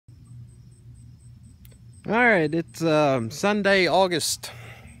All right, it's Sunday, August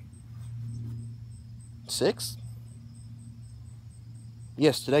 6th.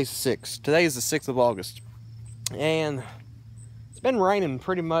 Yes, today's the 6th. Today is the 6th of August, and it's been raining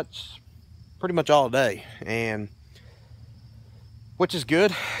pretty much all day, and which is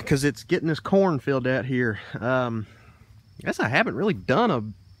good because it's getting this corn filled out here. I guess I haven't really done a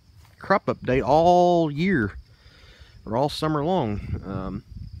crop update all year or all summer long,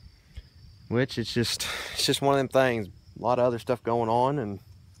 which it's just one of them things. A lot of other stuff going on, and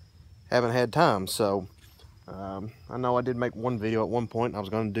haven't had time. So I know I did make one video at one point. I was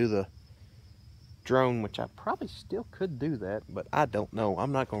going to do the drone, which I probably still could do that, but I don't know.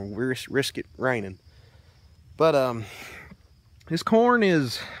 I'm not going to risk it raining. But this corn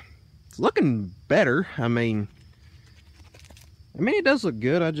it's looking better. I mean, it does look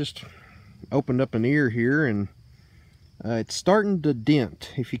good. I just opened up an ear here, and it's starting to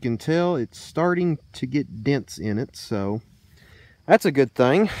dent. If you can tell, it's starting to get dents in it, so that's a good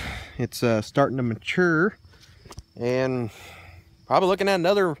thing. It's starting to mature, and probably looking at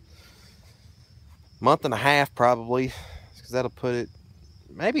another month and a half probably, because that'll put it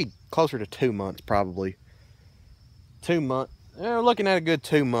maybe closer to 2 months probably. 2 months. We're looking at a good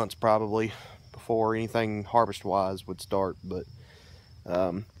 2 months probably before anything harvest wise would start. But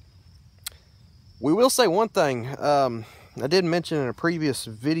we will say one thing. I did mention in a previous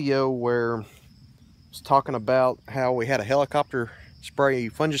video where I was talking about how we had a helicopter spray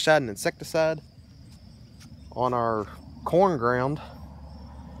fungicide and insecticide on our corn ground,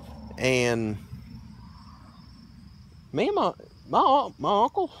 and me and my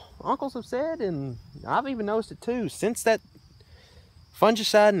uncles have said, and I've even noticed it too, since that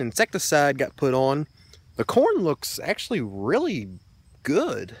fungicide and insecticide got put on, the corn looks actually really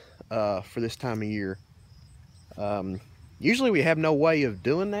good for this time of year. Usually we have no way of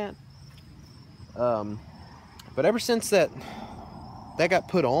doing that, but ever since that got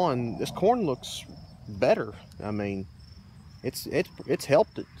put on, this corn looks better. I mean, it's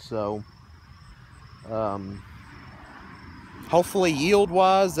helped it. So hopefully yield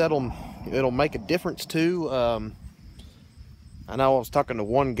wise it'll make a difference too. I know I was talking to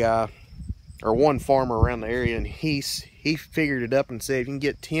one guy, or one farmer around the area, and he figured it up and said if you can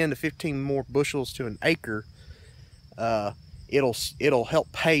get 10 to 15 more bushels to an acre, it'll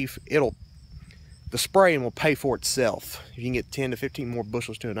help pay. The spraying will pay for itself if you can get 10 to 15 more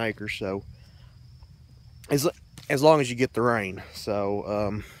bushels to an acre. So as long as you get the rain.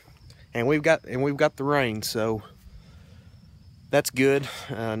 So and we've got the rain, so that's good.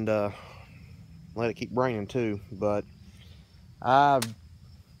 And let it keep raining too. But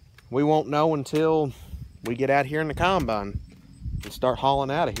we won't know until we get out here in the combine and start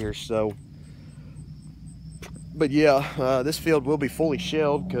hauling out of here. So, but yeah, this field will be fully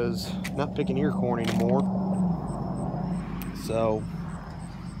shelled because I'm not picking ear corn anymore. So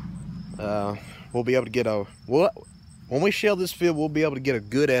we'll be able to get when we shell this field, we'll be able to get a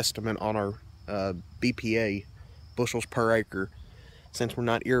good estimate on our BPA, bushels per acre, since we're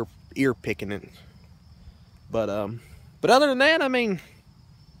not ear picking it. But other than that, I mean,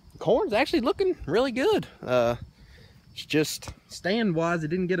 corn's actually looking really good. It's just stand wise, it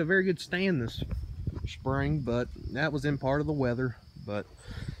didn't get a very good stand this spring, but that was in part of the weather. But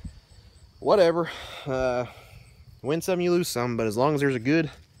whatever, win some, you lose some. But as long as there's a good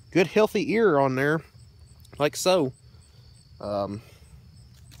healthy ear on there, like so, I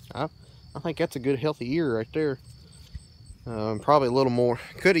think that's a good healthy ear right there. Probably a little more,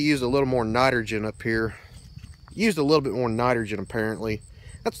 could have used a little more nitrogen up here. Used a little bit more nitrogen apparently.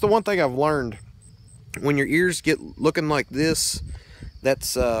 That's the one thing I've learned. When your ears get looking like this,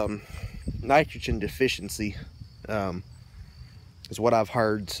 that's nitrogen deficiency, is what I've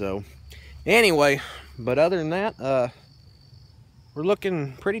heard. So anyway, but other than that, we're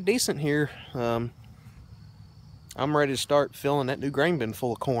looking pretty decent here. I'm ready to start filling that new grain bin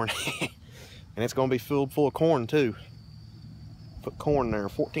full of corn. And it's going to be filled full of corn too. Put corn there,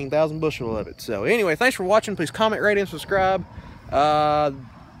 14,000 bushel of it. So anyway, thanks for watching. Please comment, rate, and subscribe. I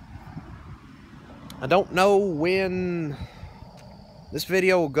don't know when this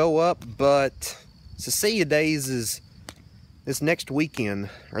video will go up, but Cecilia Days is this next weekend,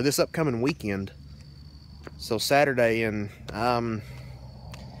 or this upcoming weekend. So Saturday, and I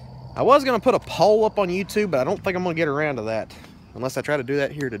was gonna put a poll up on YouTube, but I don't think I'm gonna get around to that unless I try to do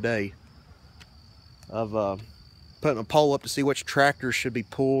that here today. Of putting a poll up to see which tractors should be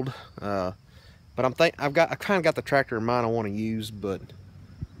pulled. But I kind of got the tractor in mind I want to use, but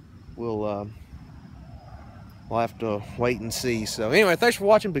we'll have to wait and see. So anyway, thanks for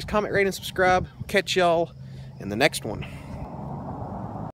watching. Please comment, rate, and subscribe. Catch y'all in the next one.